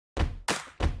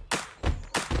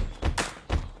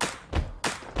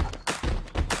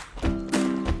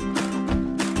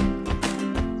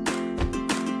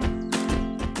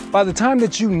By the time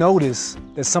that you notice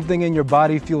that something in your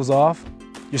body feels off,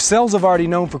 your cells have already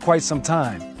known for quite some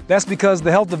time. That's because the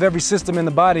health of every system in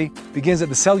the body begins at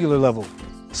the cellular level.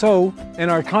 So, in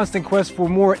our constant quest for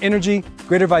more energy,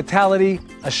 greater vitality,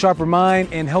 a sharper mind,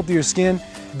 and healthier skin,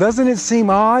 doesn't it seem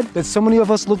odd that so many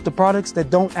of us look to products that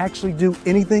don't actually do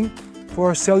anything for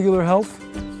our cellular health?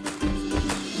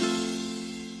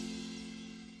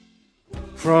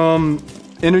 From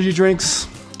energy drinks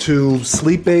to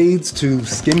sleep aids to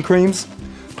skin creams,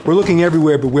 we're looking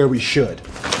everywhere but where we should.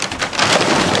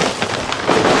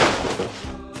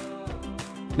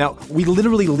 Now, we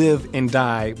literally live and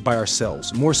die by our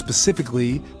cells, more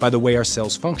specifically by the way our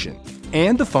cells function.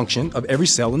 And the function of every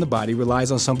cell in the body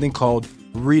relies on something called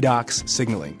redox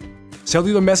signaling.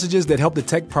 Cellular messages that help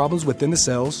detect problems within the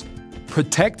cells,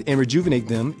 protect and rejuvenate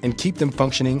them, and keep them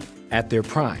functioning at their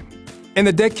prime. In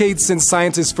the decades since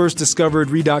scientists first discovered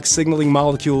redox signaling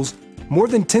molecules, more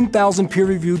than 10,000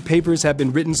 peer-reviewed papers have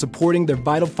been written supporting their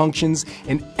vital functions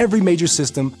in every major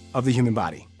system of the human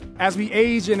body. As we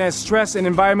age and as stress and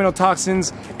environmental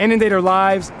toxins inundate our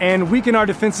lives and weaken our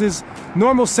defenses,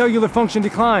 normal cellular function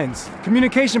declines.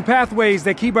 Communication pathways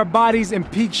that keep our bodies in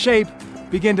peak shape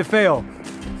begin to fail.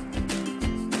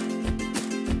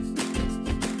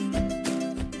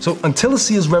 So until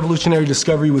ASEA's revolutionary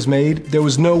discovery was made, there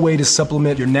was no way to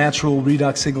supplement your natural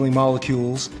redox signaling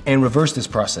molecules and reverse this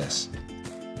process.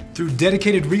 Through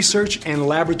dedicated research and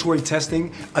laboratory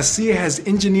testing, ASEA has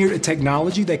engineered a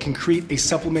technology that can create a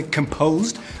supplement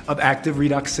composed of active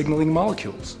redox signaling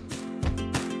molecules.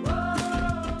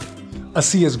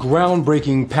 ASEA's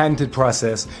groundbreaking patented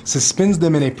process suspends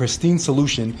them in a pristine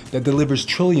solution that delivers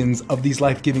trillions of these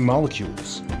life-giving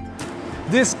molecules.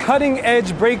 This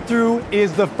cutting-edge breakthrough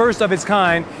is the first of its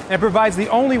kind and provides the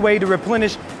only way to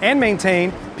replenish and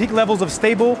maintain peak levels of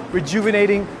stable,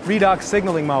 rejuvenating redox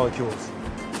signaling molecules.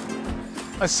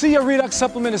 ASEA Redox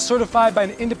supplement is certified by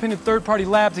an independent third-party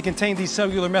lab to contain these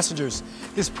cellular messengers.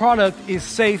 This product is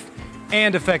safe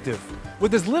and effective.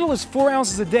 With as little as 4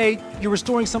 ounces a day, you're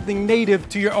restoring something native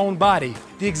to your own body.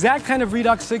 The exact kind of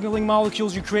redox signaling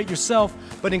molecules you create yourself,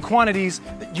 but in quantities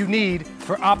that you need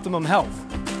for optimum health.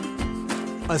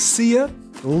 ASEA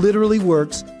literally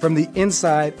works from the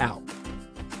inside out.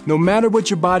 No matter what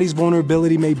your body's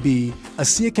vulnerability may be,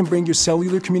 ASEA can bring your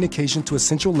cellular communication to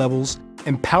essential levels,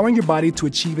 empowering your body to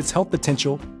achieve its health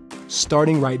potential,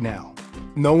 starting right now.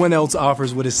 No one else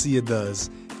offers what ASEA does.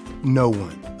 No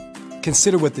one.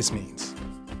 Consider what this means.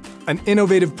 An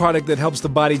innovative product that helps the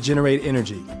body generate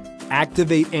energy,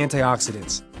 activate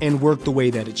antioxidants, and work the way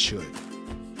that it should.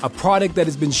 A product that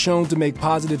has been shown to make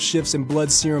positive shifts in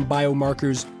blood serum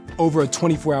biomarkers over a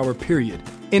 24-hour period.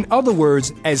 In other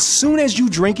words, as soon as you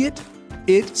drink it,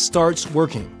 it starts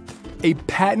working. A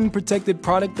patent-protected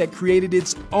product that created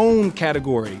its own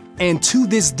category and to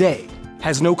this day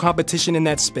has no competition in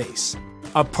that space.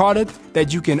 A product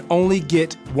that you can only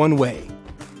get one way,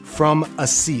 from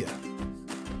ASEA.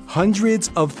 Hundreds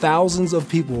of thousands of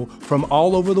people from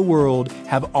all over the world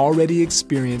have already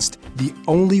experienced the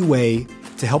only way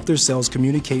to help their cells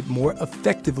communicate more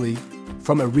effectively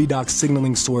from a redox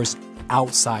signaling source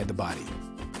outside the body.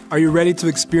 Are you ready to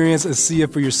experience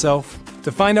ASEA for yourself?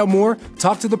 To find out more,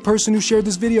 talk to the person who shared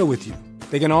this video with you.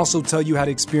 They can also tell you how to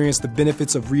experience the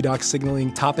benefits of redox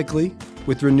signaling topically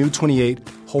with Renew 28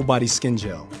 Whole Body Skin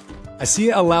Gel.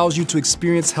 ASEA allows you to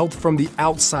experience health from the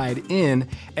outside in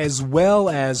as well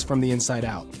as from the inside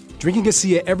out. Drinking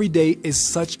ASEA every day is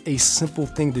such a simple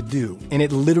thing to do, and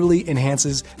it literally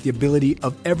enhances the ability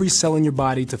of every cell in your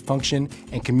body to function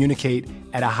and communicate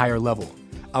at a higher level,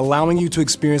 allowing you to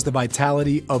experience the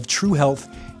vitality of true health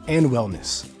and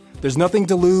wellness. There's nothing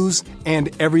to lose and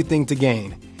everything to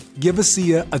gain. Give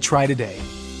ASEA a try today.